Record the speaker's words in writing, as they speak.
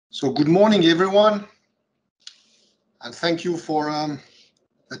So good morning, everyone, and thank you for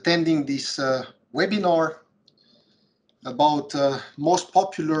attending this webinar about most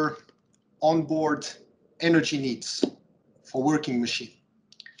popular onboard energy needs for working machine.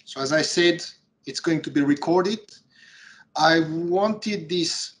 So as I said, it's going to be recorded. I wanted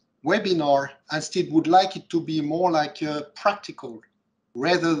this webinar and still would like it to be more like practical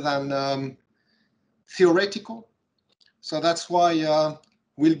rather than theoretical. So that's why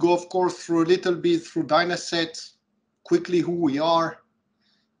we'll go, of course, through a little bit through Dynaset, quickly who we are,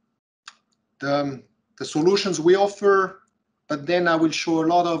 the solutions we offer, but then I will show a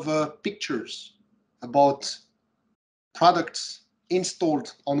lot of pictures about products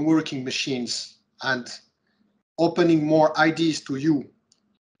installed on working machines and opening more ideas to you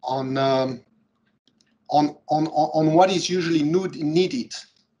on what is usually needed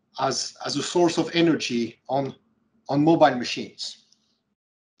as a source of energy on mobile machines.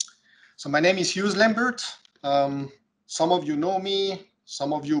 So my name is Hughes Lambert. Some of you know me,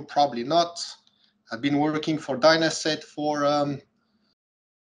 some of you probably not. I've been working for Dynaset for I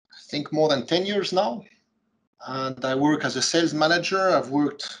think more than 10 years now, and I work as a sales manager. I've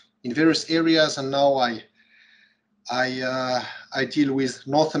worked in various areas, and now I deal with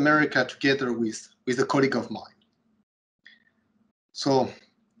North America together with a colleague of mine. So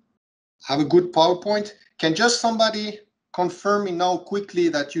I have a good PowerPoint. Can just somebody confirm me now quickly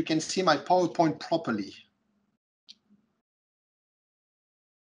that you can see my PowerPoint properly?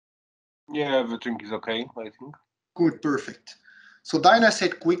 Yeah, everything is okay, I think. Good, perfect. So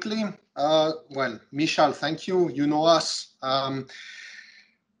Dynaset quickly. Well, Michal, thank you. You know us.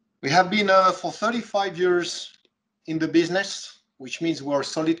 We have been for 35 years in the business, which means we're a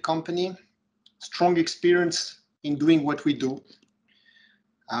solid company, strong experience in doing what we do.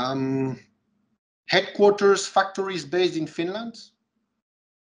 Headquarters, factories based in Finland.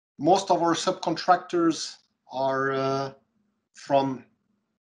 Most of our subcontractors are a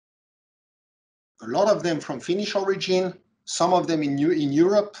lot of them from Finnish origin, some of them in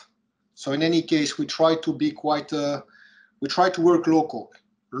Europe. So in any case, we try to be we try to work local.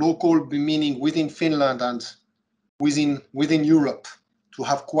 Local meaning within Finland and within Europe to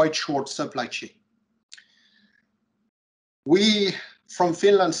have quite short supply chain. We from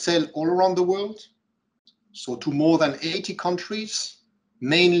Finland sell all around the world, so to more than 80 countries,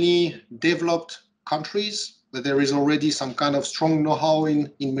 mainly developed countries, where there is already some kind of strong know-how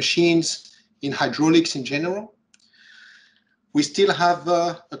in machines, in hydraulics in general. We still have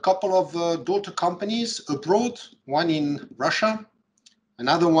a couple of daughter companies abroad, one in Russia,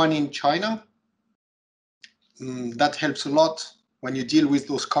 another one in China. That helps a lot when you deal with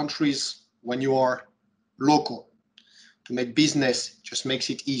those countries when you are local. To make business just makes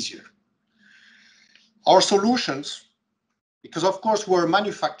it easier. Our solutions, because of course we're a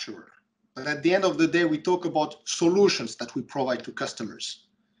manufacturer, but at the end of the day we talk about solutions that we provide to customers,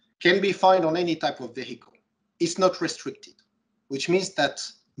 can be found on any type of vehicle. It's not restricted, which means that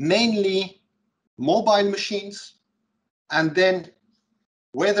mainly mobile machines, and then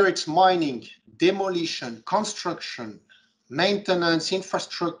whether it's mining, demolition, construction, maintenance,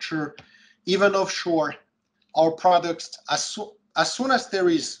 infrastructure, even offshore, our products, as soon as there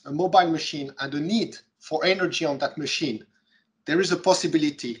is a mobile machine and a need for energy on that machine, there is a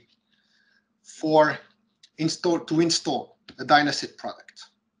possibility to install a Dynaset product.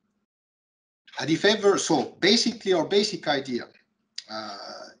 And if ever, so basically our basic idea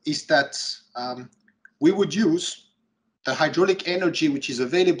is that we would use the hydraulic energy which is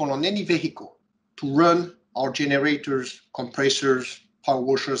available on any vehicle to run our generators, compressors, power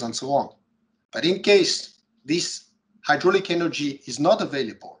washers, and so on. But in case this hydraulic energy is not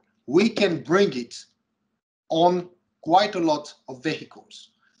available, we can bring it on quite a lot of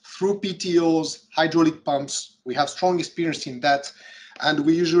vehicles through PTOs, hydraulic pumps. We have strong experience in that, and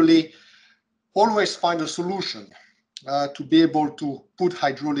we usually always find a solution to be able to put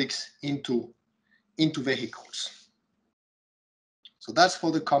hydraulics into vehicles. So that's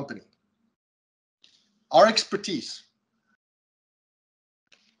for the company. Our expertise.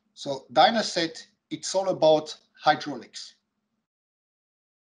 So Dynaset, it's all about hydraulics.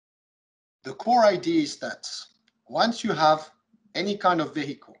 The core idea is that once you have any kind of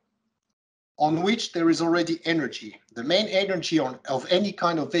vehicle on which there is already energy, the main energy of any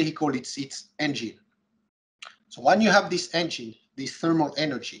kind of vehicle, it's its engine. So when you have this engine, this thermal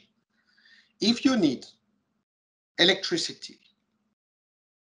energy, if you need electricity,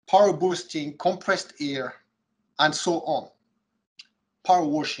 power boosting, compressed air, and so on, power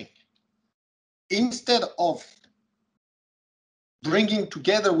washing, instead of bringing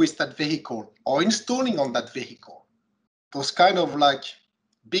together with that vehicle or installing on that vehicle those kind of like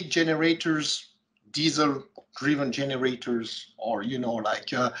big generators, diesel-driven generators, or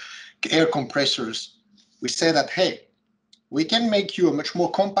like air compressors, we say that, hey, we can make you a much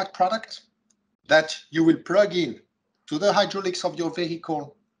more compact product that you will plug in to the hydraulics of your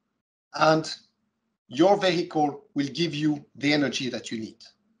vehicle, and your vehicle will give you the energy that you need.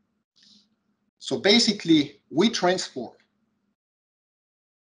 So basically, we transform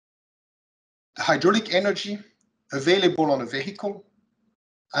the hydraulic energy available on a vehicle.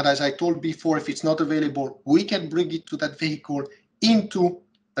 And as I told before, if it's not available, we can bring it to that vehicle into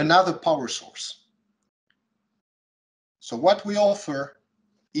another power source. So what we offer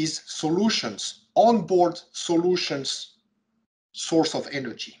is solutions, onboard solutions, source of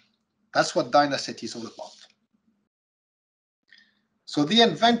energy. That's what Dynaset is all about. So the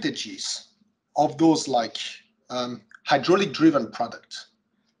advantages of those like hydraulic driven products.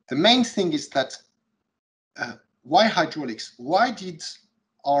 The main thing is that why hydraulics? Why did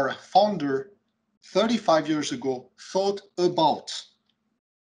our founder 35 years ago thought about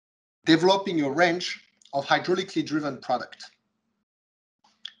developing a range of hydraulically driven product?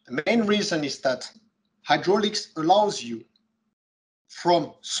 The main reason is that hydraulics allows you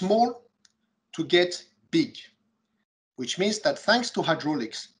from small to get big, which means that thanks to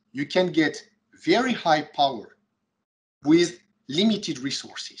hydraulics, you can get very high power with limited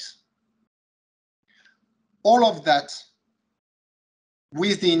resources. All of that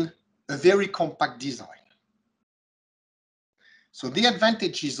within a very compact design. So the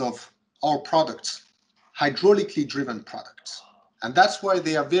advantages of our products, hydraulically driven products, and that's why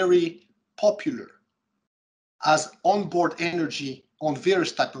they are very popular as onboard energy on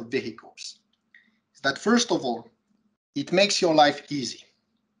various types of vehicles, is that first of all, it makes your life easy.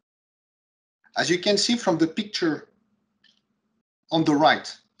 As you can see from the picture on the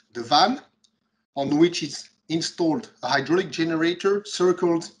right, the van on which is installed a hydraulic generator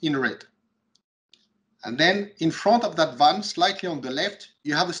circled in red. And then in front of that van, slightly on the left,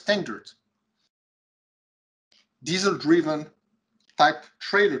 you have a standard diesel-driven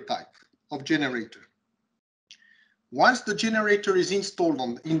trailer type of generator. Once the generator is installed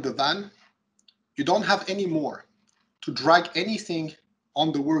in the van, you don't have any more to drag anything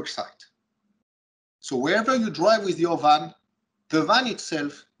on the work site. So wherever you drive with your van, the van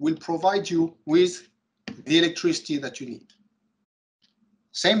itself will provide you with the electricity that you need.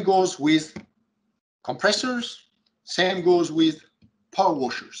 Same goes with compressors, same goes with power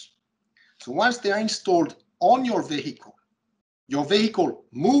washers. So once they are installed on your vehicle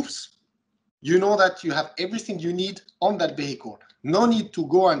moves, you know that you have everything you need on that vehicle. No need to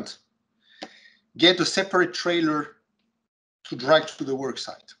go and get a separate trailer to drag to the work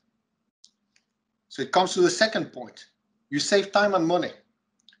site. So it comes to the second point. You save time and money.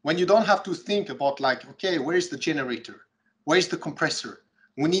 When you don't have to think about like, okay, where is the generator? Where is the compressor?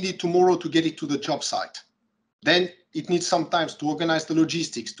 We need it tomorrow to get it to the job site. Then it needs some time to organize the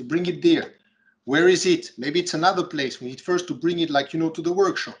logistics, to bring it there. Where is it? Maybe it's another place. We need first to bring it like, to the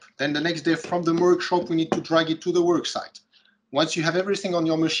workshop. Then the next day from the workshop, we need to drag it to the work site. Once you have everything on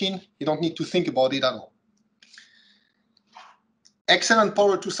your machine, you don't need to think about it at all. Excellent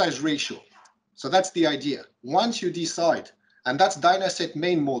power to size ratio. So that's the idea. Once you decide, and that's Dynaset's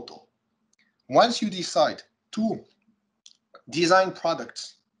main motto, once you decide to design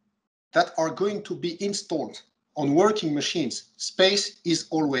products that are going to be installed on working machines, space is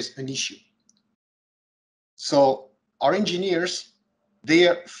always an issue. So our engineers,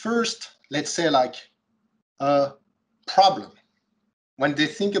 their first, let's say like a problem when they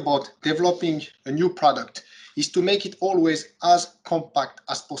think about developing a new product is to make it always as compact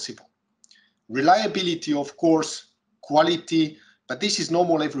as possible. Reliability, of course, quality, but this is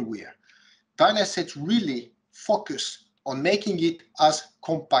normal everywhere. Dynaset really focus on making it as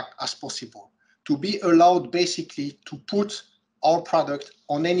compact as possible to be allowed basically to put our product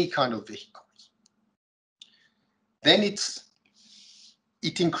on any kind of vehicle. Then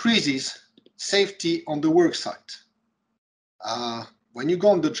it increases safety on the work site. When you go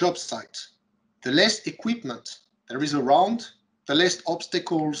on the job site, the less equipment there is around, the less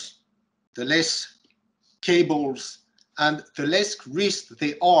obstacles, the less cables, and the less risk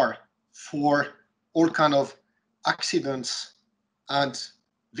they are for all kind of accidents and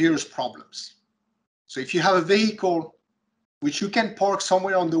various problems. So if you have a vehicle which you can park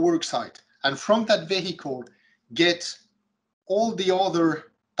somewhere on the work site, and from that vehicle get all the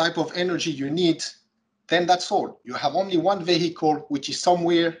other type of energy you need, then that's all. You have only one vehicle which is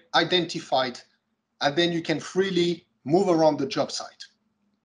somewhere identified, and then you can freely move around the job site.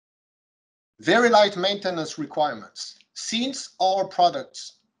 Very light maintenance requirements. Since our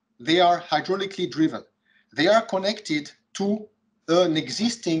products, they are hydraulically driven, they are connected to an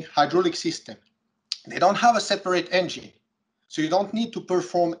existing hydraulic system. They don't have a separate engine. So you don't need to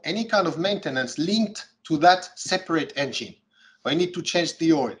perform any kind of maintenance linked to that separate engine. You need to change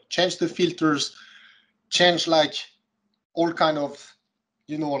the oil, change the filters, change like all kind of,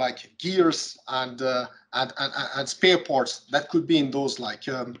 you know, like gears and spare parts that could be in those like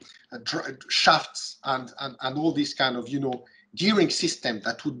shafts and all these kind of, you know, gearing system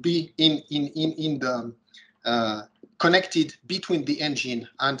that would be in the connected between the engine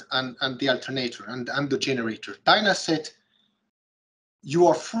and the alternator and the generator. Dynaset, you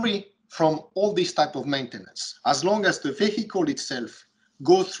are free from all this type of maintenance. As long as the vehicle itself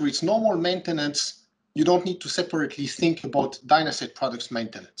goes through its normal maintenance, you don't need to separately think about Dynaset products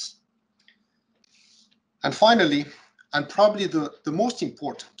maintenance. And finally, and probably the most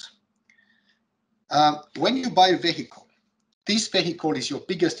important, when you buy a vehicle, this vehicle is your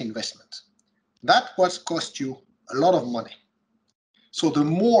biggest investment. That what costs you a lot of money. So the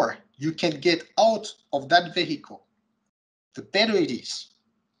more you can get out of that vehicle, the better it is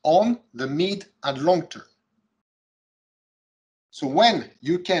on the mid and long term. So when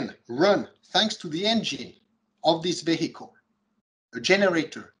you can run, thanks to the engine of this vehicle, a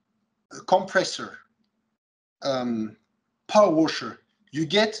generator, a compressor, power washer, you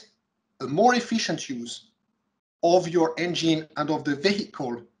get a more efficient use of your engine and of the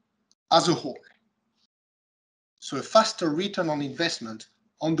vehicle as a whole. So a faster return on investment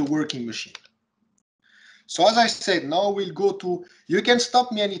on the working machine. So as I said, now we'll go to, you can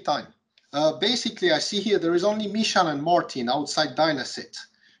stop me anytime. Basically, I see here there is only Michal and Martin outside Dynaset.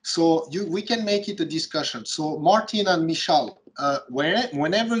 So we can make it a discussion. So Martin and Michal,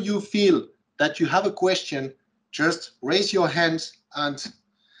 whenever you feel that you have a question, just raise your hands and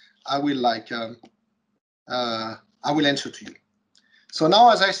I will answer to you. So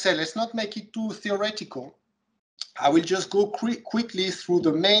now, as I said, let's not make it too theoretical. I will just go quickly through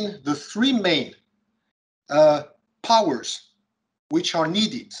the three main powers which are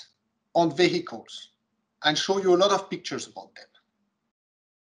needed on vehicles and show you a lot of pictures about them.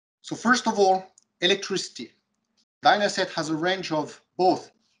 So first of all, electricity. Dynaset has a range of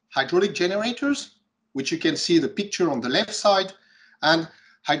both hydraulic generators, which you can see the picture on the left side, and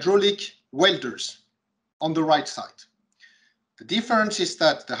hydraulic welders on the right side. The difference is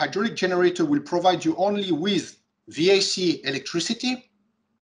that the hydraulic generator will provide you only with VAC electricity,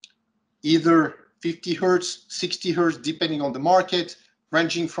 either 50 hertz, 60 hertz, depending on the market,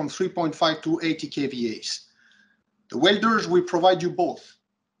 ranging from 3.5 to 80 kVAs. The welders will provide you both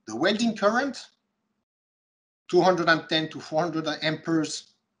the welding current, 210 to 400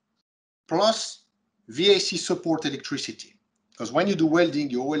 amperes, plus VAC support electricity. Because when you do welding,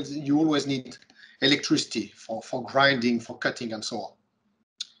 you always need electricity for grinding, for cutting, and so on.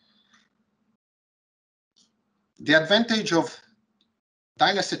 The advantage of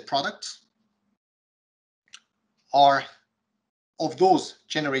Dynaset products are of those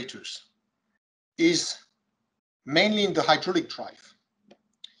generators is mainly in the hydraulic drive.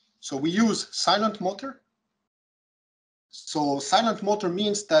 So we use silent motor. So silent motor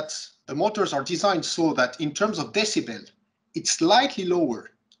means that the motors are designed so that in terms of decibel, it's slightly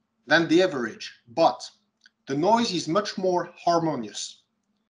lower than the average, but the noise is much more harmonious.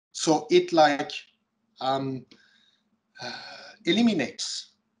 So it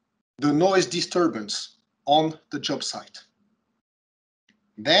eliminates the noise disturbance on the job site.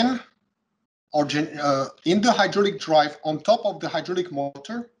 Then in the hydraulic drive, on top of the hydraulic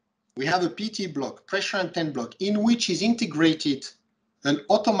motor, we have a PT block, pressure antenna block, in which is integrated an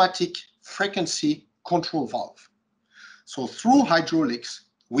automatic frequency control valve. So through hydraulics,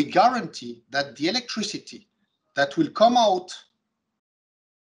 we guarantee that the electricity that will come out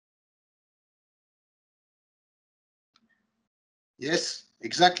Yes,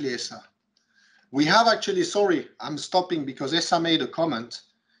 exactly, Esa. We have actually, sorry, I'm stopping because Esa made a comment.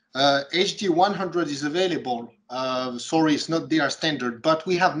 HD 100 is available. Sorry, it's not their standard, but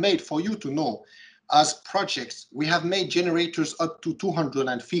we have made, for you to know, as projects, we have made generators up to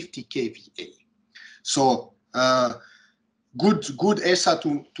 250 kVA. So good Esa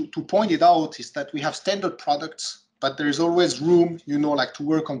to point it out is that we have standard products, but there is always room, you know, like to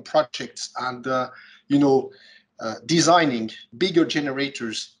work on projects and, you know, designing bigger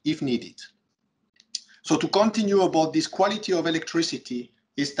generators if needed. So to continue about this quality of electricity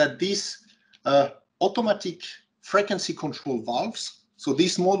is that these automatic frequency control valves, so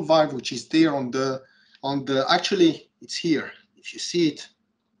this small valve which is there on the actually it's here, if you see it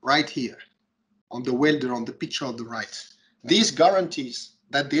right here on the welder on the picture on the right, this guarantees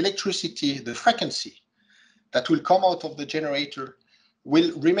that the electricity, the frequency that will come out of the generator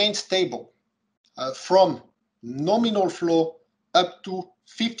will remain stable from nominal flow up to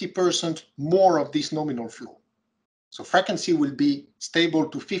 50% more of this nominal flow. So frequency will be stable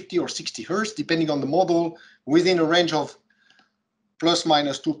to 50 or 60 hertz, depending on the model, within a range of plus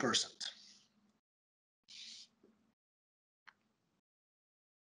minus 2%.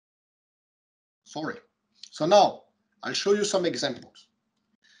 Sorry. So now I'll show you some examples.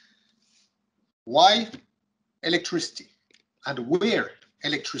 Why electricity and where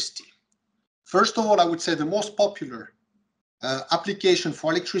electricity? First of all, I would say the most popular application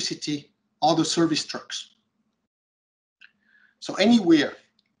for electricity are the service trucks. So anywhere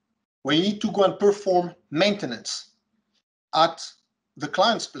where you need to go and perform maintenance at the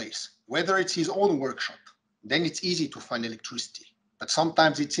client's place, whether it's his own workshop, then it's easy to find electricity. But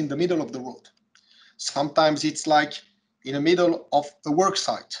sometimes it's in the middle of the road. Sometimes it's like in the middle of a work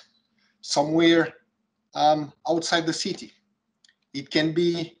site, somewhere outside the city. It can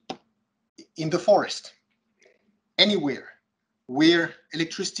be in the forest, anywhere where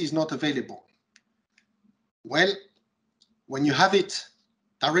electricity is not available. Well, when you have it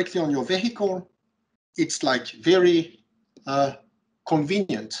directly on your vehicle, it's like very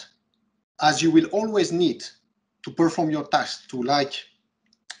convenient, as you will always need to perform your task, to like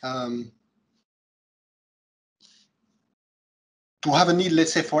to have a need,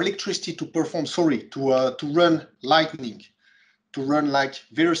 let's say, for electricity to perform, to run lightning, to run like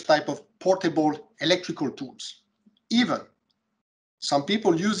various type of portable electrical tools. Even some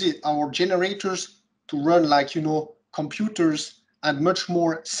people use our generators to run like, computers and much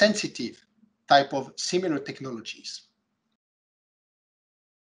more sensitive type of similar technologies.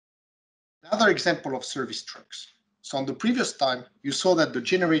 Another example of service trucks. So on the previous time, you saw that the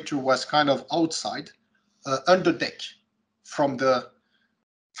generator was kind of outside, under deck from the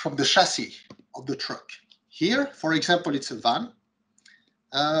chassis of the truck. Here, for example, it's a van,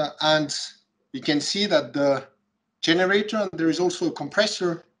 and you can see that the generator, and there is also a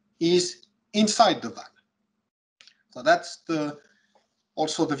compressor, is inside the van. So that's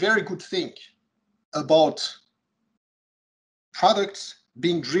also the very good thing about products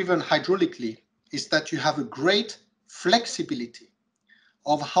being driven hydraulically, is that you have a great flexibility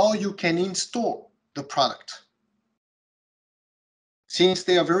of how you can install the product. Since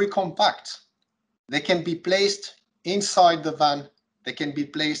they are very compact, they can be placed inside the van, they can be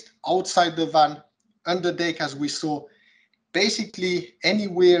placed outside the van, under deck, as we saw, basically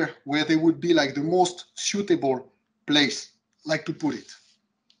anywhere where they would be like the most suitable place, like to put it.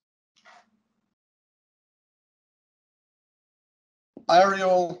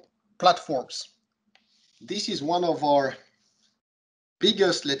 Aerial platforms. This is one of our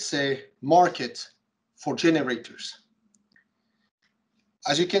biggest, let's say, market for generators.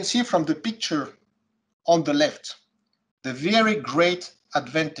 As you can see from the picture on the left, the very great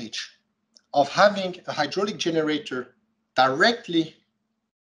advantage of having a hydraulic generator directly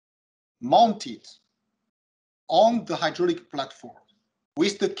mounted on the hydraulic platform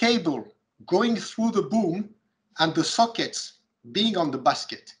with the cable going through the boom and the sockets being on the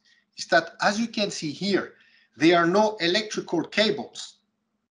basket is that, as you can see here, there are no electrical cables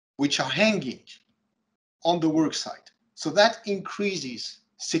which are hanging on the work site. So that increases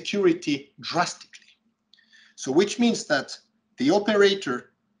security drastically. So which means that the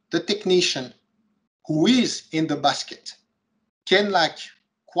operator, the technician who is in the basket can like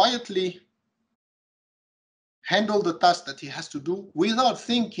quietly handle the task that he has to do without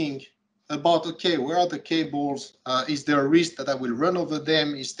thinking about, okay, where are the cables? Is there a risk that I will run over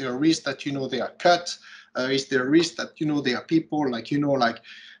them? Is there a risk that, they are cut? Is there a risk that, there are people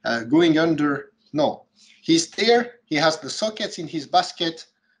going under? No, he's there. He has the sockets in his basket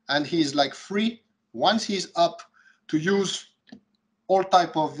and he's like free once he's up to use all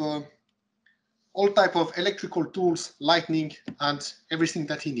type of electrical tools, lightning, and everything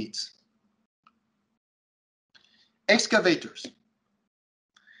that he needs. Excavators.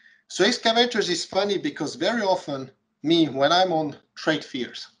 So excavators is funny because very often when I'm on trade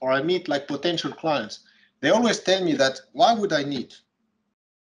fairs or I meet like potential clients, they always tell me that, why would I need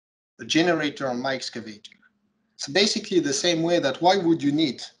a generator on my excavator? So basically the same way that why would you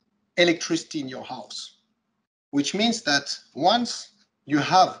need electricity in your house? Which means that once you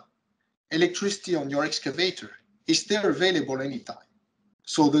have electricity on your excavator, it's there available anytime.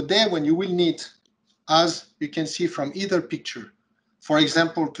 So the day when you will need, as you can see from either picture, for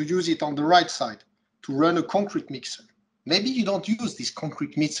example, to use it on the right side, to run a concrete mixer. Maybe you don't use this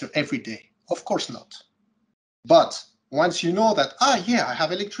concrete mixer every day. Of course not. But once you know that, I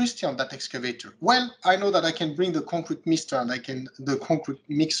have electricity on that excavator. Well, I know that I can bring the concrete mixer and the concrete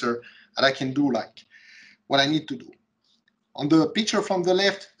mixer, and I can do like what I need to do. On the picture from the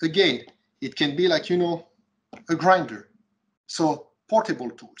left, again, it can be like, a grinder. So portable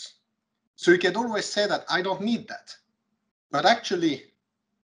tools. So you can always say that I don't need that. But actually,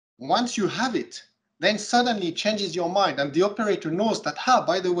 once you have it, then suddenly it changes your mind and the operator knows that,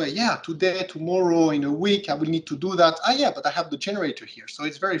 by the way, yeah, today, tomorrow, in a week, I will need to do that. Yeah, but I have the generator here, so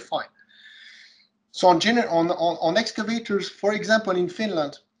it's very fine. So on excavators, for example, in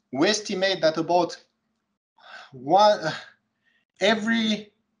Finland, we estimate that about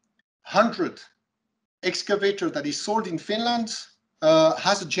every 100 excavator that is sold in Finland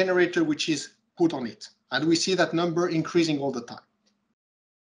has a generator which is put on it. And we see that number increasing all the time.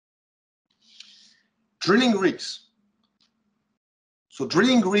 Drilling rigs. So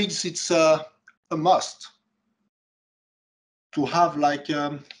drilling rigs, it's a must to have like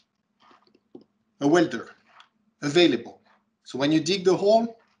a welder available. So when you dig the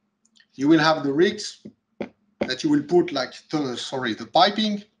hole, you will have the rigs that you will put like, the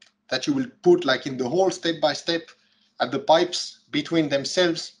piping that you will put like in the hole step by step, and the pipes between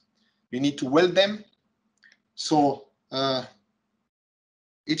themselves, you need to weld them. So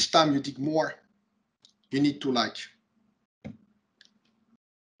each time you dig more, you need to like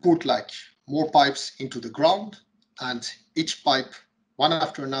put like more pipes into the ground, and each pipe, one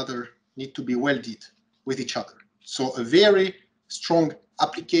after another, need to be welded with each other. So a very strong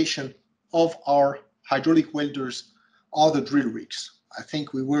application of our hydraulic welders are the drill rigs. I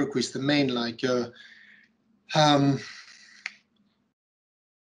think we work with the main like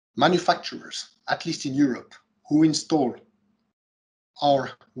manufacturers, at least in Europe, who install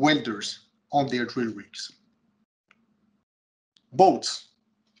our welders on their drill rigs. Boats,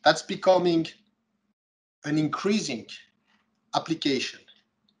 that's becoming an increasing application.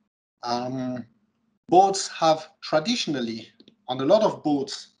 Boats have traditionally, on a lot of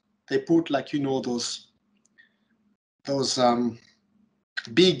boats, they put like, those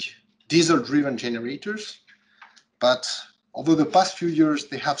big diesel-driven generators. But over the past few years,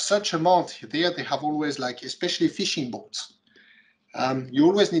 they have such amount there. They have always like, especially fishing boats. You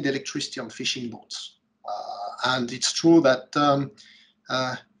always need electricity on fishing boats. And it's true that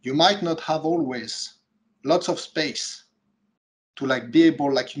you might not have always lots of space to like be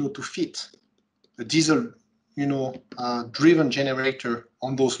able like, to fit a diesel, driven generator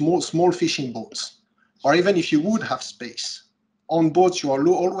on those small fishing boats. Or even if you would have space on boats, you are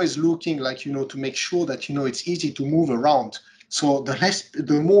always looking like, to make sure that, it's easy to move around. So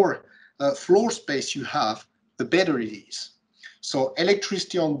the more floor space you have, the better it is. So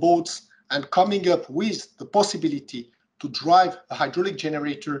electricity on boats and coming up with the possibility to drive a hydraulic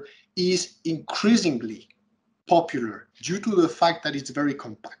generator is increasingly popular due to the fact that it's very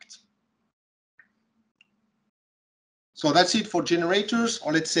compact. So that's it for generators,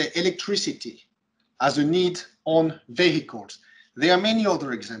 or let's say electricity as a need on vehicles. There are many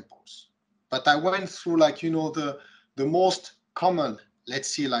other examples, but I went through like, the most common, let's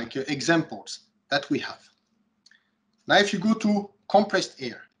see, like examples that we have. Now, if you go to compressed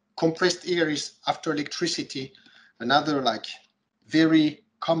air is, after electricity, another like very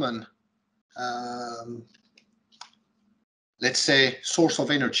common, let's say, source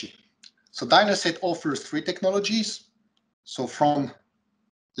of energy. So Dynaset offers 3 technologies. So from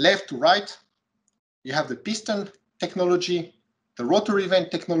left to right, you have the piston technology, the rotary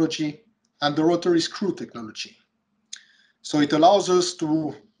vent technology, and the rotary screw technology. So it allows us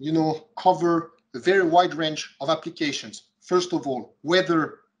to, cover a very wide range of applications. First of all,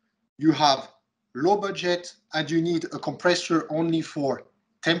 whether you have low budget and you need a compressor only for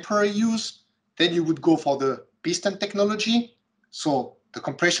temporary use, then you would go for the piston technology. So the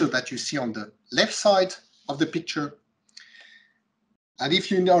compressor that you see on the left side of the picture. And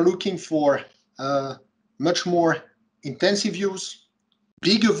if you are looking for much more intensive use,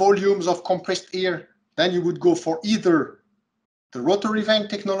 bigger volumes of compressed air, then you would go for either the rotary vent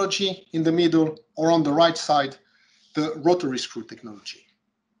technology in the middle, or on the right side, the rotary screw technology.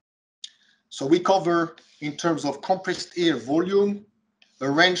 So we cover, in terms of compressed air volume, a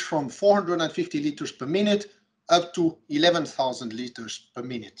range from 450 liters per minute up to 11,000 liters per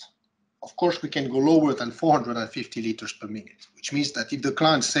minute. Of course, we can go lower than 450 liters per minute, which means that if the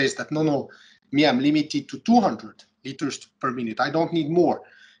client says that, no, me, I'm limited to 200 liters per minute, I don't need more,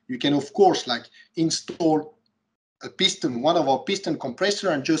 you can, of course, like install a piston, one of our piston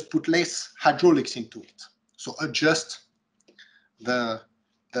compressor, and just put less hydraulics into it. So adjust the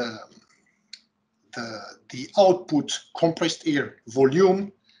output compressed air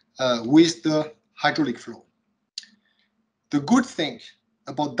volume with the hydraulic flow. The good thing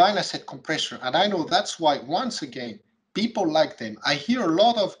about Dynaset compressor, and I know that's why, once again, people like them. I hear a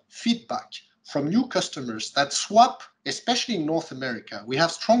lot of feedback from new customers that swap, especially in North America. We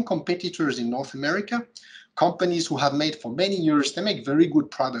have strong competitors in North America, companies who have made for many years, they make very good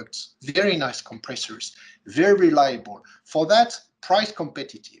products, very nice compressors, very reliable. For that, price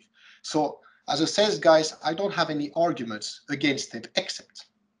competitive. So as a sales guys, I don't have any arguments against it, except,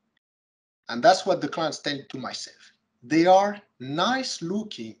 and that's what the clients tell to myself, they are nice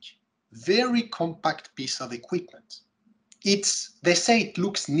looking, very compact piece of equipment. They say it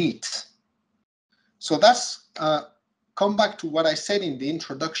looks neat. So that's come back to what I said in the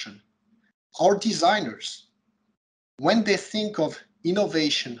introduction. Our designers, when they think of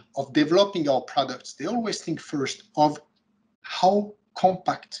innovation, of developing our products, they always think first of how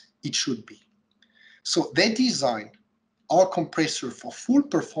compact it should be. So they design our compressor for full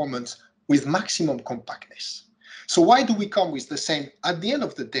performance with maximum compactness. So why do we come with the same? At the end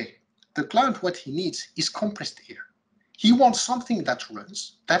of the day, the client, what he needs is compressed air. He wants something that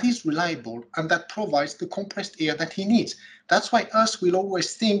runs, that is reliable, and that provides the compressed air that he needs. That's why us will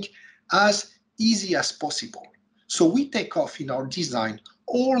always think as easy as possible. So we take off in our design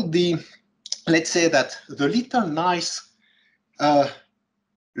all the, let's say that the little nice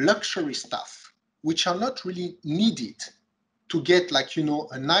luxury stuff, which are not really needed to get like, you know,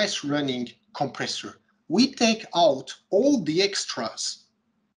 a nice running compressor. We take out all the extras,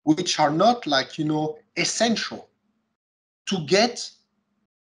 which are not like, you know, essential to get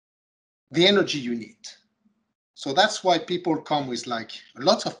the energy you need. So that's why people come with like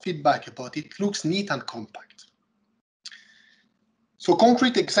lots of feedback about it. It looks neat and compact. So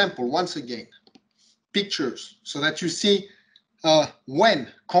concrete example, once again, pictures so that you see when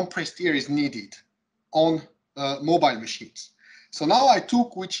compressed air is needed on mobile machines. So now I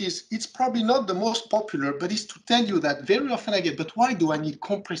took, which is, it's probably not the most popular, but it's to tell you that very often I get, but why do I need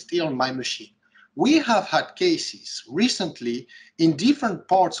compressed air on my machine? We have had cases recently in different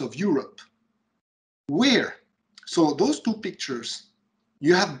parts of Europe where, so those two pictures,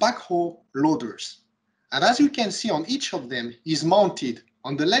 you have backhoe loaders. And as you can see on each of them is mounted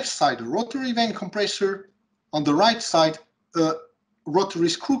on the left side, a rotary vane compressor, on the right side, a rotary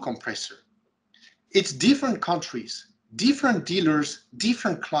screw compressor. It's different countries, different dealers,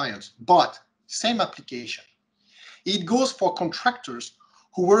 different clients, but same application. It goes for contractors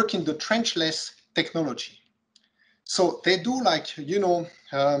who work in the trenchless technology. So they do like, you know,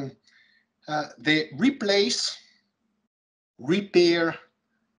 they replace, repair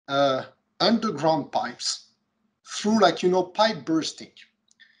underground pipes through like, you know, pipe bursting.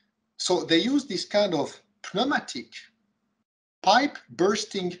 So they use this kind of pneumatic pipe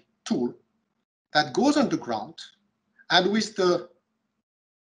bursting tool that goes underground, and with the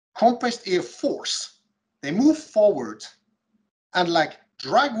compressed air force, they move forward and like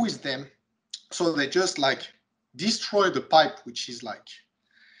drag with them. So they just like destroy the pipe, which is like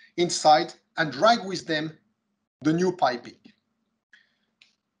inside, and drag with them the new piping.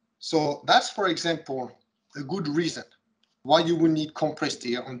 So that's, for example, a good reason why you will need compressed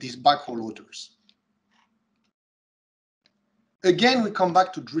air on these backhoe loaders. Again, we come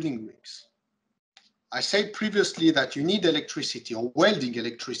back to drilling rigs. I said previously that you need electricity or welding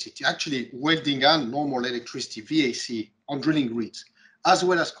electricity, actually welding and normal electricity, VAC, on drilling rigs, as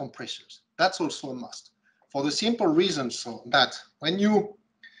well as compressors. That's also a must. For the simple reason so that when you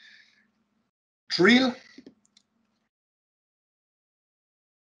drill,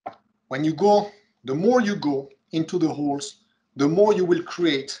 when you go, the more you go into the holes, the more you will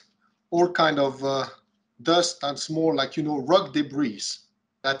create all kind of dust and small, like, you know, rock debris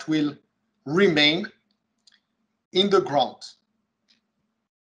that will remain in the ground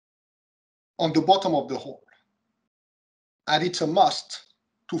on the bottom of the hole. And it's a must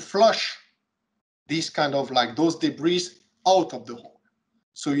to flush these kind of like those debris out of the hole.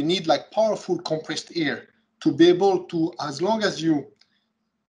 So you need like powerful compressed air to be able to, as long as you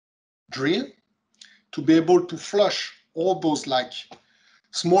drill, to be able to flush all those like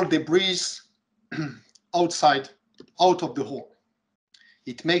small debris outside, out of the hole.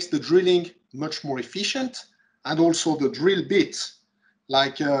 It makes the drilling much more efficient, and also the drill bit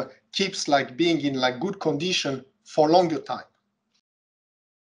like keeps like being in like good condition for longer time.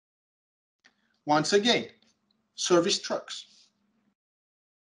 Once again, service trucks.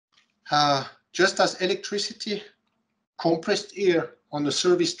 Just as electricity, compressed air on a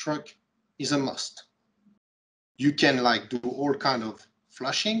service truck is a must. You can like do all kind of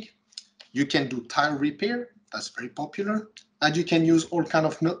flushing. You can do tire repair, that's very popular, and you can use all kind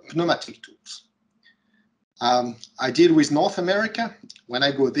of pneumatic tools. I deal with North America. When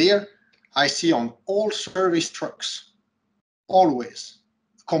I go there, I see on all service trucks, always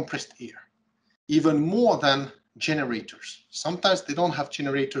compressed air, even more than generators. Sometimes they don't have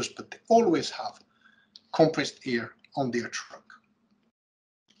generators, but they always have compressed air on their truck.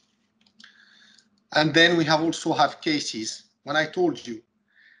 And then we have also have cases when I told you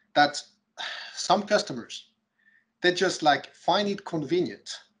that some customers, they just like find it convenient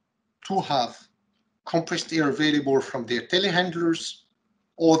to have compressed air available from their telehandlers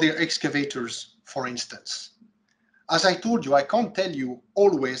or their excavators, for instance. As I told you, I can't tell you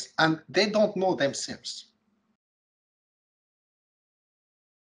always, and they don't know themselves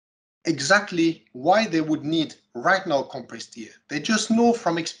exactly why they would need right now compressed air. They just know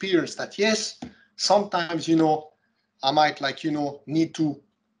from experience that yes, sometimes, I might need to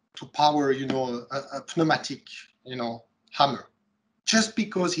power, a pneumatic, hammer, just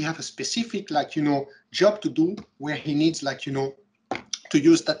because he have a specific, job to do where he needs, to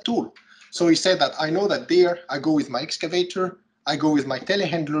use that tool. So he said that I know that there I go with my excavator, I go with my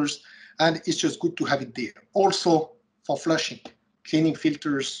telehandlers, and it's just good to have it there. Also for flushing, cleaning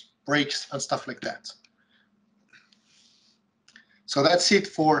filters, brakes, and stuff like that. So that's it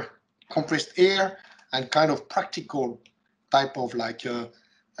for compressed air and kind of practical type of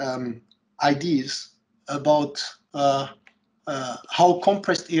ideas about how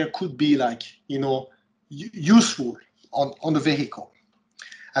compressed air could be useful on the vehicle.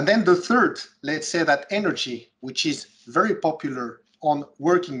 And then the third, let's say that energy, which is very popular on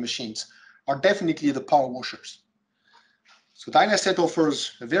working machines, are definitely the power washers. So Dynaset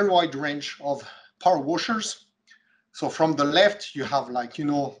offers a very wide range of power washers. So from the left, you have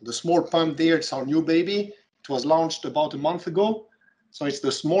the small pump there. It's our new baby. It was launched about a month ago. So it's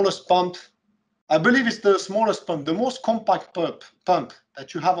the smallest pump. I believe it's the smallest pump, the most compact pump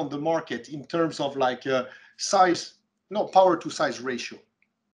that you have on the market in terms of power to size ratio.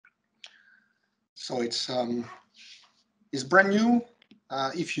 So it's brand new.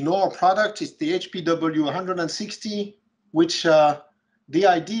 If you know our product, it's the HPW 160, which the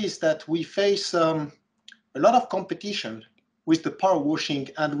idea is that we face a lot of competition with the power washing,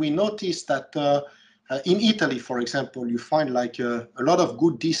 and we noticed that in Italy, for example, you find a lot of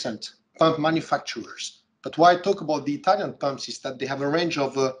good, decent pump manufacturers. But why I talk about the Italian pumps is that they have a range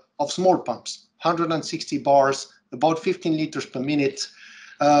of small pumps, 160 bars, about 15 liters per minute,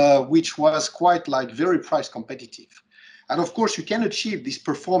 which was quite very price competitive. And of course, you can achieve this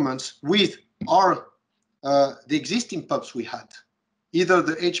performance with the existing pumps we had, either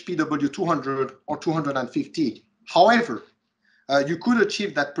the HPW 200 or 250. However, you could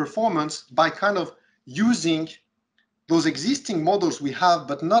achieve that performance by kind of using those existing models we have,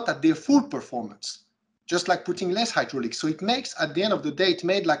 but not at their full performance, just like putting less hydraulics. So it makes, at the end of the day, it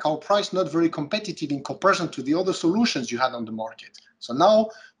made our price not very competitive in comparison to the other solutions you had on the market. So now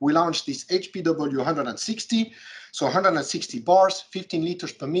we launched this HPW 160, so 160 bars, 15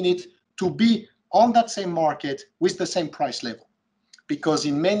 liters per minute, to be on that same market with the same price level. Because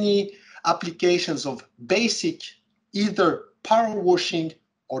in many applications of basic either power washing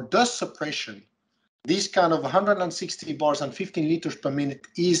or dust suppression, this kind of 160 bars and 15 liters per minute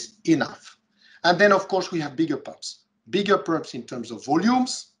is enough. And then, of course, we have bigger pumps in terms of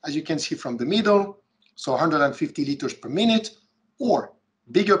volumes, as you can see from the middle, so 150 liters per minute, or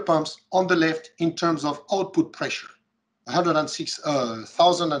bigger pumps on the left in terms of output pressure,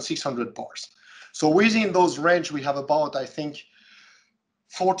 1,600 bars. So within those range, we have about, I think,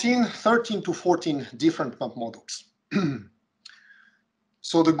 13 to 14 different pump models.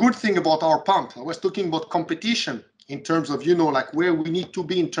 So the good thing about our pump, I was talking about competition in terms of, where we need to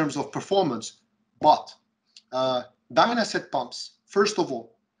be in terms of performance. But Dynaset pumps, first of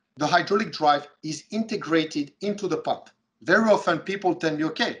all, the hydraulic drive is integrated into the pump. Very often people tell me,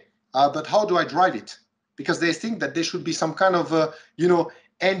 okay, but how do I drive it? Because they think that there should be some kind of,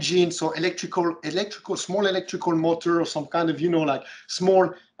 engine, so small electrical motor, or some kind of,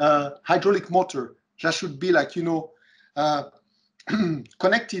 small hydraulic motor that should be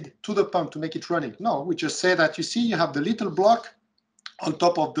connected to the pump to make it running. No, we just say that, you see, you have the little block on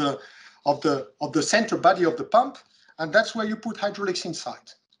top of the center body of the pump, and that's where you put hydraulics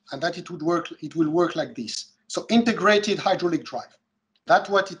inside, and that it will work like this. So integrated hydraulic drive. That's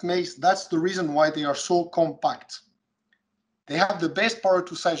what it makes. That's the reason why they are so compact. They have the best power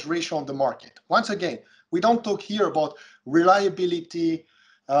to size ratio on the market. Once again, we don't talk here about reliability,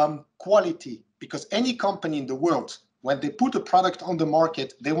 quality, because any company in the world, when they put a product on the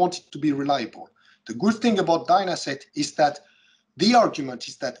market, they want it to be reliable. The good thing about Dynaset is that the argument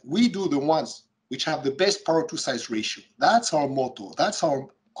is that we do the ones which have the best power to size ratio. That's our motto. That's our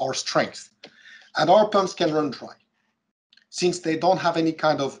strength. And our pumps can run dry. Since they don't have any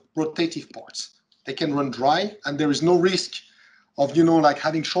kind of rotative parts, they can run dry, and there is no risk of,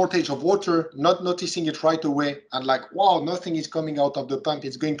 having shortage of water, not noticing it right away, and wow, nothing is coming out of the pump,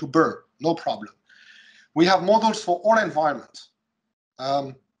 it's going to burn. No problem. We have models for all environments.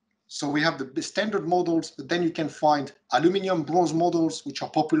 So we have the standard models, but then you can find aluminum bronze models, which are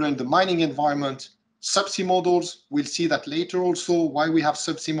popular in the mining environment. Subsea models, we'll see that later also, why we have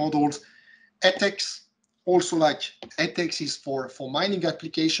subsea models. ATEX, also like ATEX is for mining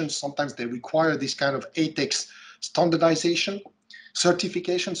applications. Sometimes they require this kind of ATEX standardization,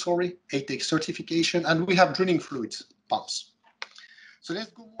 certification, sorry, ATEX certification. And we have drilling fluids pumps. So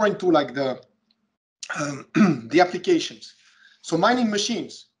let's go more into like the applications. So mining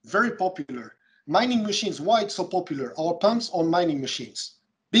machines, very popular. Mining machines, why it's so popular? Our pumps on mining machines.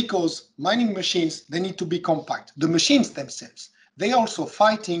 Because mining machines, they need to be compact. The machines themselves, they are also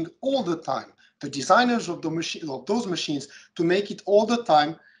fighting all the time. The designers of those machines to make it all the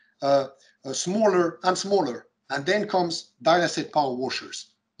time smaller and smaller. And then comes Dynaset power washers,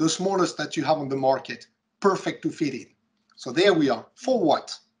 the smallest that you have on the market, perfect to fit in. So there we are. For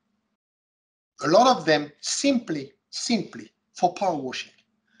what? A lot of them simply for power washing.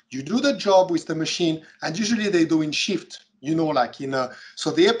 You do the job with the machine, and usually they do in shift, you know, like so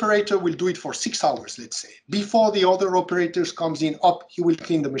the operator will do it for 6 hours, let's say. Before the other operators comes in, up, he will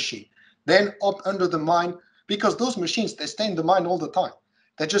clean the machine. Then up under the mine, because those machines, they stay in the mine all the time.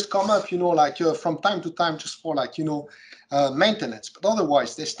 They just come up, you know, like from time to time, just for like, you know, maintenance. But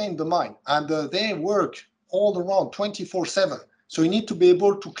otherwise, they stay in the mine, and they work all around 24/7. So you need to be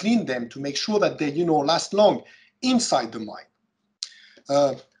able to clean them to make sure that they, you know, last long inside the mine.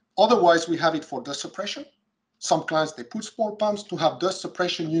 Otherwise, we have it for dust suppression. Some clients, they put small pumps to have dust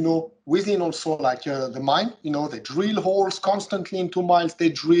suppression, you know, within also like the mine. You know, they drill holes constantly into mines. They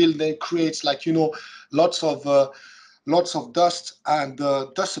drill, they create like, you know, lots of dust, and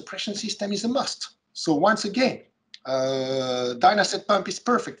the dust suppression system is a must. So once again, Dynaset pump is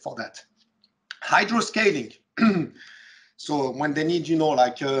perfect for that. Hydroscaling. So when they need, you know,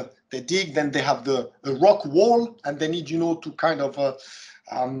 like they dig, then they have a rock wall, and they need, you know, to kind of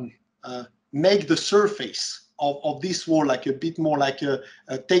make the surface of this wall like a bit more like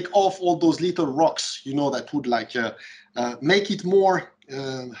take off all those little rocks, you know, that would like make it more,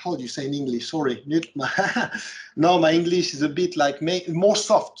 how do you say in English? Sorry. No, my English is a bit like more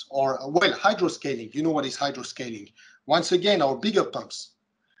soft, or well, hydroscaling. You know what is hydroscaling? Once again, our bigger pumps.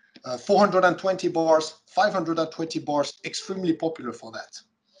 420 bars, 520 bars, extremely popular for that.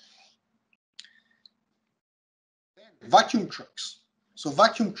 Then vacuum trucks. So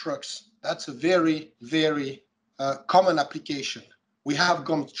vacuum trucks, that's a very, very common application. We have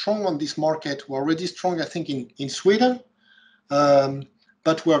gone strong on this market. We're already strong, I think, in Sweden,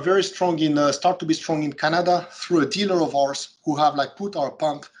 but we're very strong start to be strong in Canada through a dealer of ours who have like put our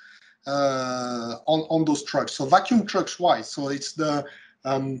pump on those trucks. So vacuum trucks, why? So it's the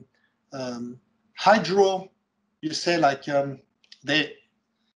hydro, you say like when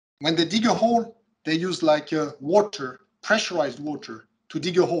they dig a hole, they use like water, pressurized water to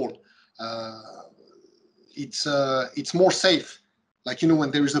dig a hole. It's more safe. Like, you know, when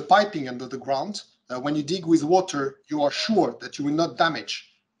there is a piping under the ground, when you dig with water, you are sure that you will not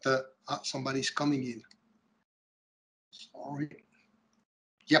damage the, somebody's coming in. Sorry.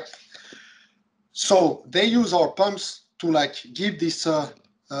 Yep. So they use our pumps to like give this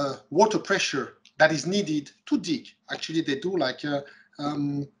water pressure that is needed to dig. Actually, they do like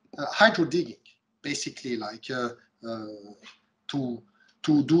hydro digging, basically, like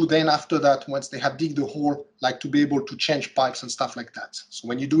to do then after that, once they have digged the hole, like to be able to change pipes and stuff like that. So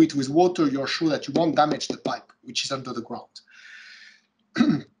when you do it with water, you're sure that you won't damage the pipe, which is under the ground.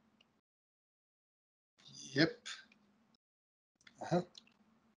 Yep.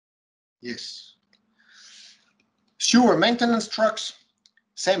 Yes. Sewer maintenance trucks,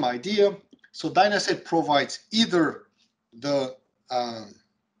 same idea. So Dynaset provides either the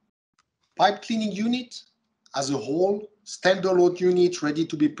pipe cleaning unit as a whole, standalone unit ready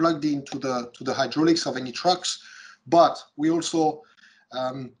to be plugged into the hydraulics of any trucks, but we also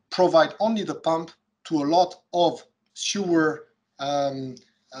provide only the pump to a lot of sewer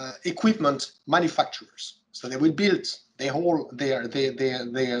equipment manufacturers. So they will build their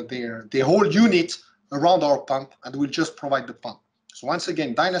whole unit around our pump, and we'll just provide the pump. So once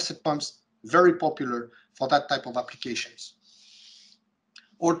again, Dynaset pumps, very popular for that type of applications.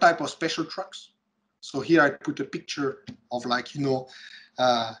 All type of special trucks. So here I put a picture of like, you know,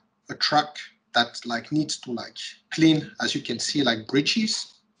 a truck that like needs to like clean, as you can see, like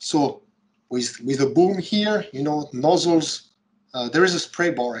bridges. So with a boom here, you know, nozzles. There is a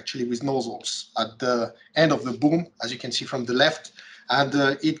spray bar actually with nozzles at the end of the boom, as you can see from the left, and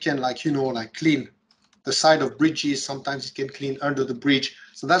it can like, you know, like clean the side of bridges. Sometimes it can clean under the bridge.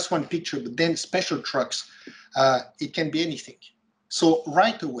 So that's one picture. But then special trucks, it can be anything. So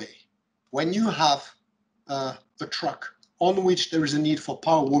right away, when you have a truck on which there is a need for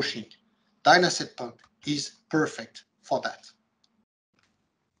power washing, Dynaset pump is perfect for that.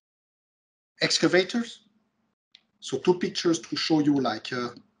 Excavators. So 2 pictures to show you like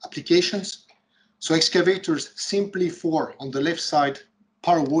applications. So excavators simply for, on the left side,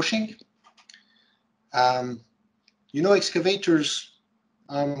 power washing. You know, excavators,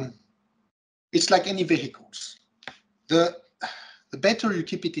 it's like any vehicles. The better you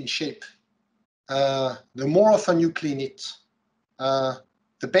keep it in shape, the more often you clean it,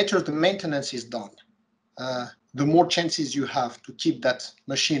 the better the maintenance is done, the more chances you have to keep that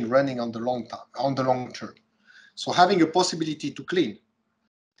machine running on the long term. So having a possibility to clean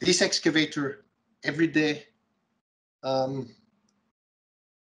this excavator every day, or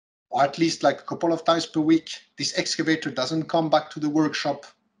at least like a couple of times per week, this excavator doesn't come back to the workshop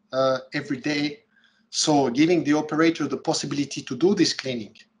every day. So giving the operator the possibility to do this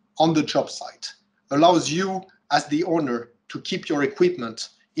cleaning on the job site allows you as the owner to keep your equipment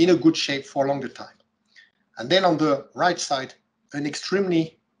in a good shape for a longer time. And then on the right side, an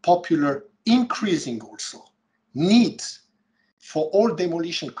extremely popular, increasing also need for all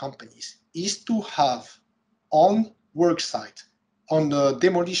demolition companies is to have on work site, on the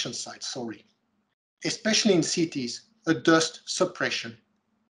demolition site, especially in cities, a dust suppression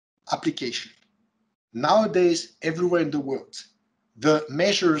application. Nowadays, everywhere in the world, the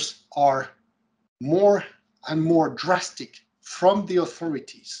measures are more and more drastic from the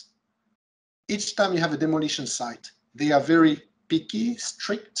authorities. Each time you have a demolition site, they are very picky,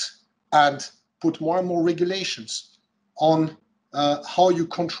 strict, and put more and more regulations on how you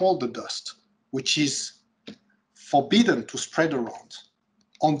control the dust, which is forbidden to spread around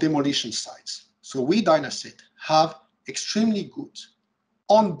on demolition sites. So we, Dynaset, have extremely good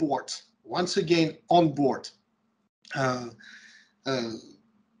onboard, once again, onboard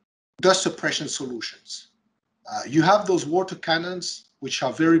dust suppression solutions. You have those water cannons, which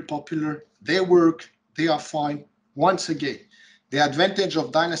are very popular. They work, they are fine. Once again, the advantage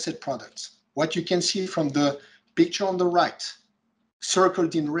of Dynaset products, what you can see from the picture on the right,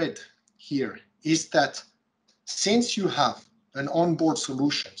 circled in red here, is that since you have an onboard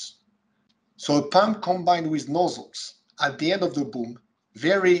solutions, so a pump combined with nozzles at the end of the boom,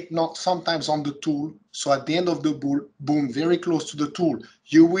 not sometimes on the tool, so at the end of the boom, very close to the tool,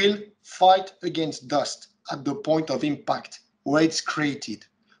 you will fight against dust at the point of impact where it's created.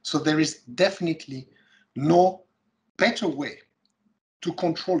 So there is definitely no better way to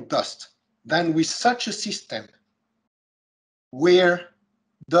control dust than with such a system where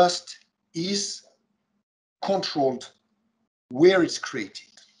dust is controlled where it's created.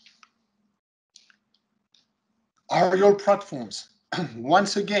 Aerial platforms,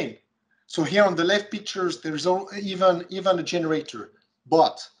 once again. So here on the left pictures, there is even a generator.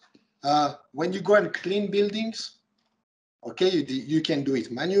 But when you go and clean buildings, okay, you can do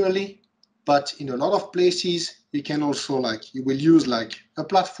it manually. But in a lot of places, you can also you will use a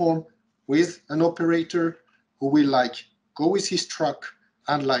platform with an operator who will go with his truck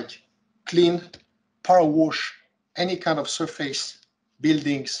and clean, power wash any kind of surface,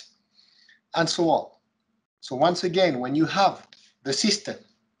 buildings, and so on. So once again, when you have the system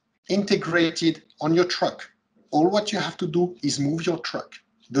integrated on your truck, all what you have to do is move your truck.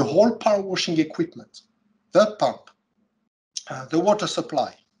 The whole power washing equipment, the pump, the water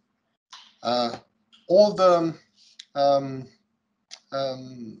supply, all the,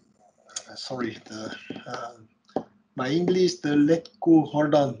 my English, the let go,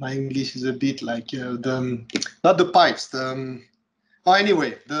 hold on, my English is a bit not the pipes,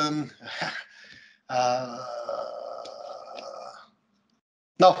 anyway,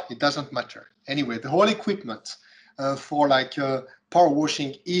 no, it doesn't matter. Anyway, the whole equipment for power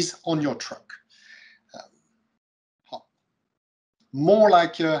washing is on your truck. More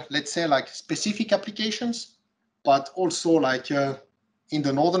let's say specific applications, but also in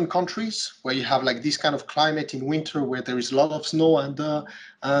the northern countries where you have this kind of climate in winter where there is a lot of snow and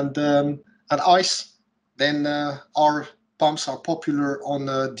ice, then our pumps are popular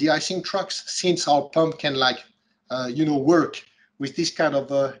on de-icing trucks, since our pump can work with this kind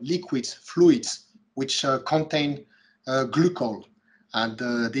of liquids, fluids, which contain glycol and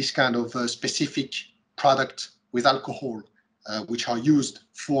this kind of specific product with alcohol, which are used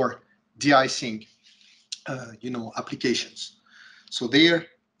for de-icing, applications. So there,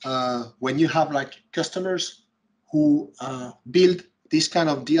 when you have customers who build this kind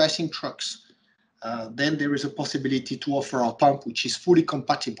of de-icing trucks, then there is a possibility to offer a pump which is fully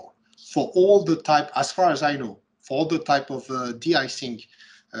compatible for all the type, as far as I know, for all the type of de-icing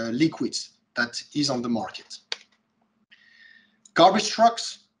liquids that is on the market. Garbage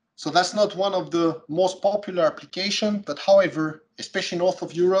trucks. So that's not one of the most popular applications, but however, especially north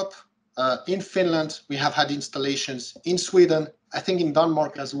of Europe, in Finland, we have had installations. In Sweden, I think in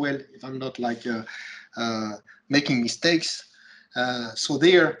Denmark as well, if I'm not like making mistakes. So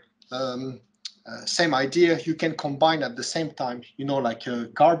there, same idea. You can combine at the same time, you know, like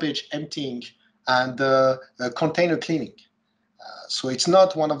garbage emptying and container cleaning. So it's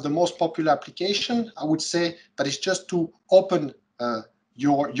not one of the most popular application, I would say, but it's just to open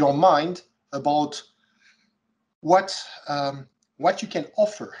your mind about what you can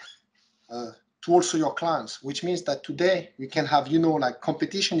offer to also your clients, which means that today we can have, you know, like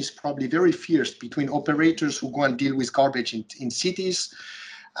competition is probably very fierce between operators who go and deal with garbage in cities.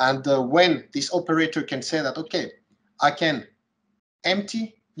 And when this operator can say that, okay, I can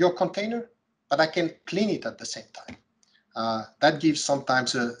empty your container, but I can clean it at the same time. That gives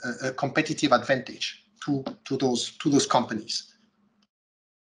sometimes a competitive advantage to those companies.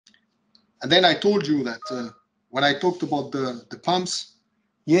 And then I told you that when I talked about the pumps,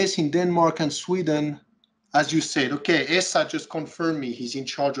 yes, in Denmark and Sweden, as you said, okay, Esa just confirmed me he's in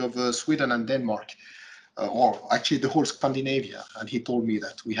charge of Sweden and Denmark, or actually the whole Scandinavia, and he told me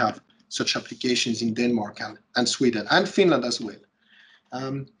that we have such applications in Denmark and Sweden and Finland as well.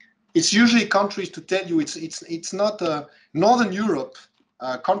 It's usually countries, to tell you, it's not Northern Europe,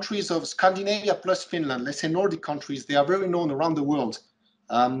 countries of Scandinavia plus Finland, let's say Nordic countries, they are very known around the world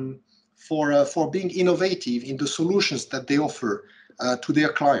for being innovative in the solutions that they offer to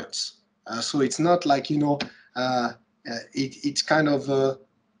their clients. So it's not like, you know, it's kind of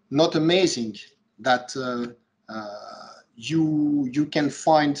not amazing that you can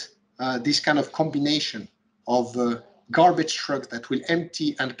find this kind of combination of garbage trucks that will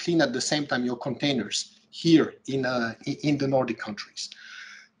empty and clean at the same time your containers here in the Nordic countries.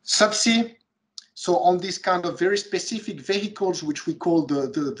 Subsea, so on this kind of very specific vehicles, which we call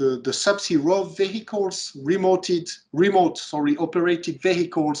the subsea ROV vehicles, remote operated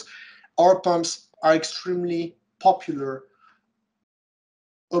vehicles, our pumps are extremely popular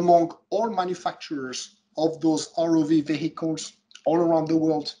among all manufacturers of those ROV vehicles all around the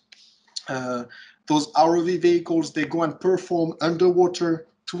world. Those ROV vehicles, they go and perform underwater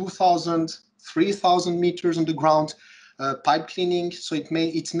 2,000, 3,000 meters underground pipe cleaning. So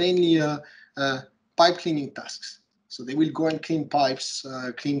it's mainly pipe cleaning tasks. So they will go and clean pipes,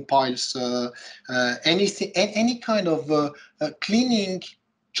 clean piles, anything, any kind of cleaning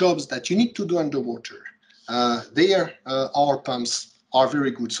jobs that you need to do underwater. There, our pumps are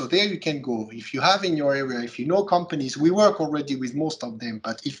very good. So there you can go. If you have in your area, if you know companies, we work already with most of them,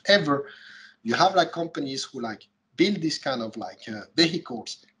 but if ever you have like companies who like build this kind of like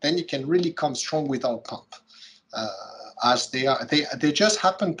vehicles, then you can really come strong with our pump. As they just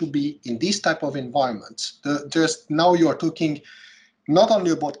happen to be in this type of environments. Just now you are talking not only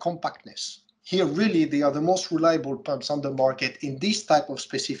about compactness. Here really they are the most reliable pumps on the market in this type of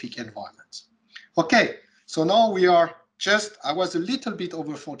specific environments. Okay, so now we are just, I was a little bit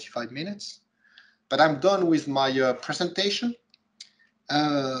over 45 minutes, but I'm done with my presentation.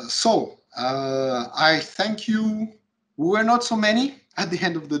 I thank you. We were not so many at the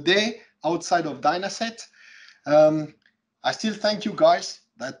end of the day outside of Dynaset. I still thank you guys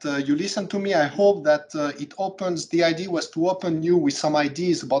that you listen to me. I hope that it opens, the idea was to open you with some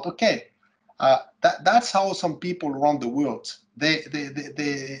ideas about, okay, that's how some people around the world, that's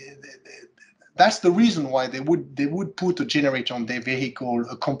the reason why they would put a generator on their vehicle,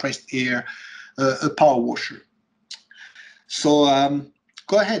 a compressed air, a power washer. So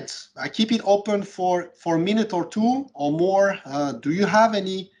go ahead. I keep it open for a minute or two or more. Do you have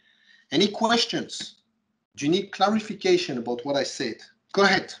any questions? Do you need clarification about what I said? Go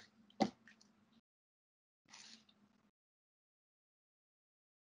ahead.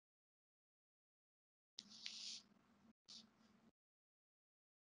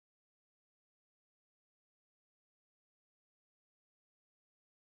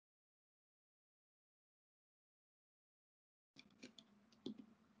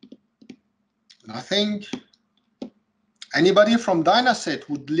 Nothing. Anybody from Dynaset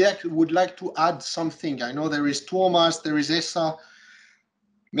would like to add something? I know there is Thomas, there is Esa,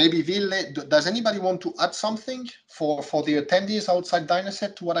 maybe Ville. Does anybody want to add something for the attendees outside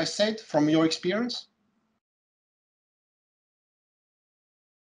Dynaset to what I said from your experience?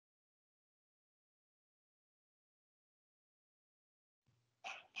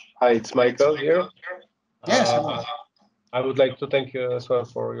 Hi, it's Michael here. Yes. I would like to thank you as well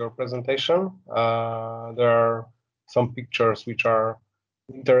for your presentation. There are some pictures which are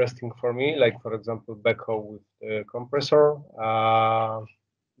interesting for me, like for example, backhoe with the compressor.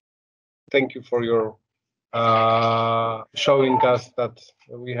 Thank you for your showing us that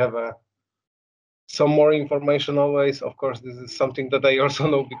we have some more information always. Of course, this is something that I also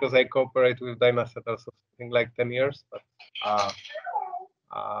know because I cooperate with Dynaset also something like 10 years. But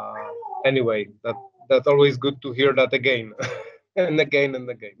anyway, that's always good to hear that again and again and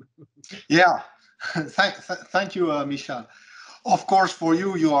again. Yeah, thank you, Michal. Of course, for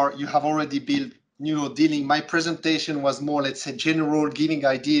you, you have already built, dealing. My presentation was more, let's say, general, giving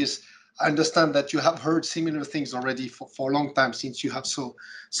ideas. I understand that you have heard similar things already for a long time since you have so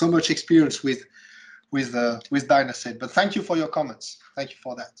much experience with Dynaset. But thank you for your comments. Thank you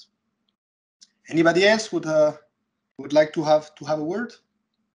for that. Anybody else would like to have a word?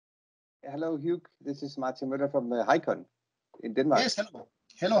 Hello, Hugh. This is Martin Møller from Hicon in Denmark. Yes, hello.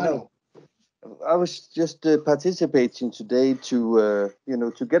 Hello. I was just participating today to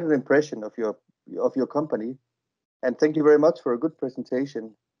to get an impression of your company, and thank you very much for a good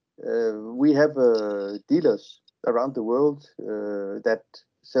presentation. We have dealers around the world that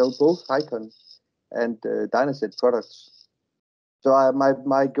sell both Hicon and Dynaset products. So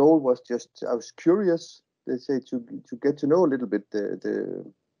my goal was I was curious, let's say, to get to know a little bit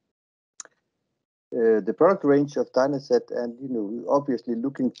the product range of Dynaset, and obviously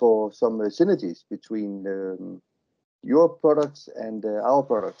looking for some synergies between your products and our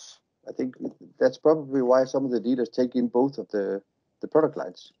products. I think that's probably why some of the dealers take in both of the product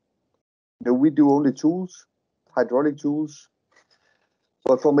lines. We do only tools, hydraulic tools,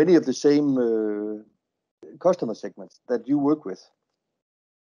 but for many of the same customer segments that you work with.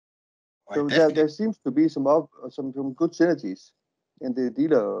 So there seems to be some good synergies in the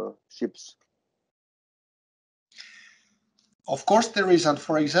dealerships. Of course there is, and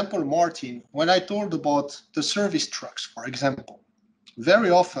for example, Martin, when I told about the service trucks, for example, very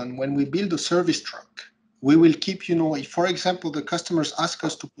often when we build a service truck, we will keep, if, for example, the customers ask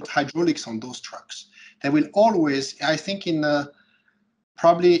us to put hydraulics on those trucks, they will always, I think in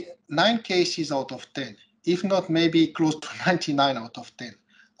probably 9 cases out of 10, if not maybe close to 99 out of 10,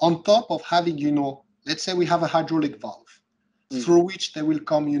 on top of having, let's say we have a hydraulic valve through which they will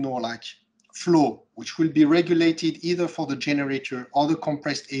come, like flow, which will be regulated either for the generator or the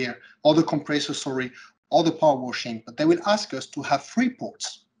compressed air or the compressor, or the power washing. But they will ask us to have 3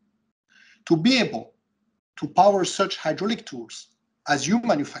 ports to be able to power such hydraulic tools as you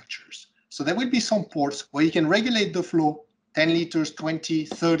manufacturers. So there will be some ports where you can regulate the flow 10 liters, 20,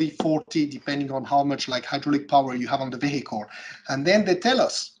 30, 40, depending on how much like hydraulic power you have on the vehicle. And then they tell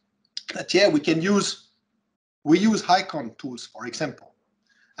us that, yeah, we use Hicon tools, for example.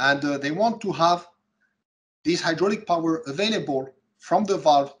 And they want to have this hydraulic power available from the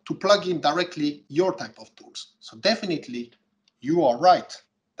valve to plug in directly your type of tools. So definitely you are right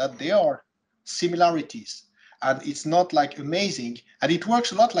that there are similarities, and it's not like amazing, and it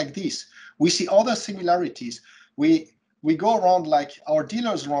works a lot like this. We see other similarities. We go around like our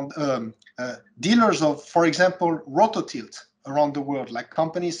dealers around dealers of, for example, Rototilt around the world, like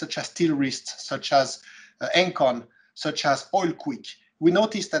companies such as Steelrist, such as Encon, such as Oilquick. We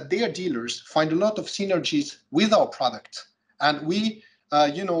notice that their dealers find a lot of synergies with our product, and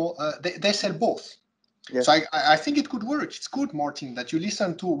they sell both. Yes. So I think it could work. It's good, Martin, that you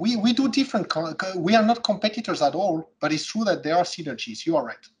listen to. We do different. We are not competitors at all, but it's true that there are synergies. You are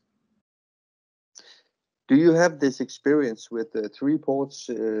right. Do you have this experience with 3 ports,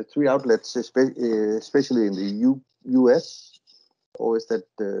 3 outlets, especially in the US, or is that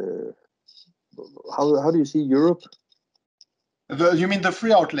how do you see Europe? You mean the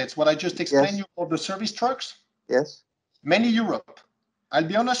 3 outlets? What I just explained you for the service trucks? Yes. Mainly Europe. I'll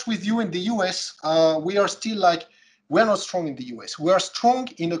be honest with you. In the US, we are still we're not strong in the US. We are strong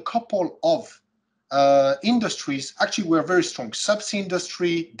in a couple of industries. Actually, we're very strong. Subsea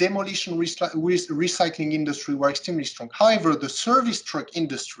industry, demolition, recycling industry, we're extremely strong. However, the service truck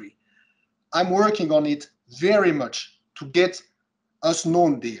industry, I'm working on it very much to get us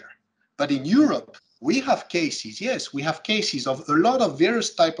known there. But in Europe, we have cases, yes, we have cases of a lot of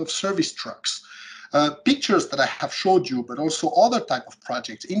various type of service trucks. Pictures that I have showed you, but also other type of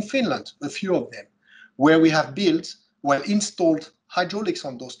projects in Finland, a few of them, where we have built, installed hydraulics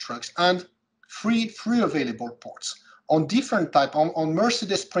on those trucks and free available ports on different type, on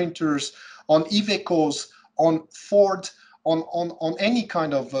Mercedes printers, on Ivecos, on Ford, on any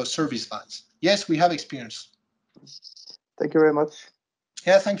kind of service vans. Yes, we have experience. Thank you very much.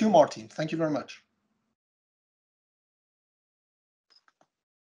 Yeah, thank you, Martin. Thank you very much.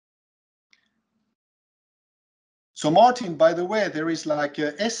 So Martin, by the way, there is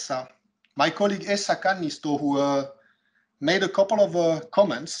Essa, my colleague Essa Kannisto, who made a couple of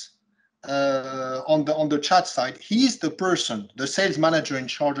comments. on the chat side. He is the person, the sales manager in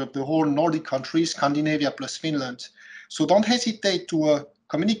charge of the whole Nordic countries, Scandinavia plus Finland. So don't hesitate to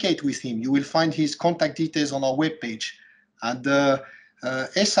communicate with him. You will find his contact details on our webpage. And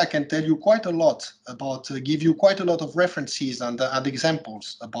Esa can tell you quite a lot about, give you quite a lot of references and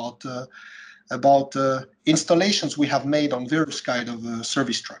examples about installations we have made on various kind of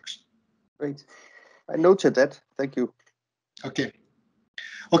service trucks. Great. I noted that. Thank you. Okay.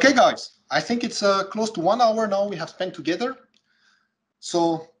 Okay, guys, I think it's close to 1 hour now we have spent together.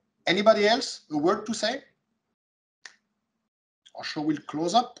 So anybody else a word to say? Or shall we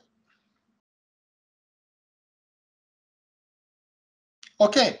close up?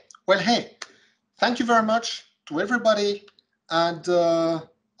 Okay, well, hey, thank you very much to everybody. And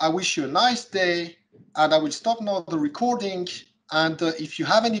I wish you a nice day. And I will stop now the recording. And if you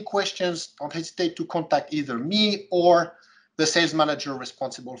have any questions, don't hesitate to contact either me or the sales manager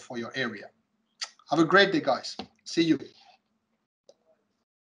responsible for your area. Have a great day, guys. See you.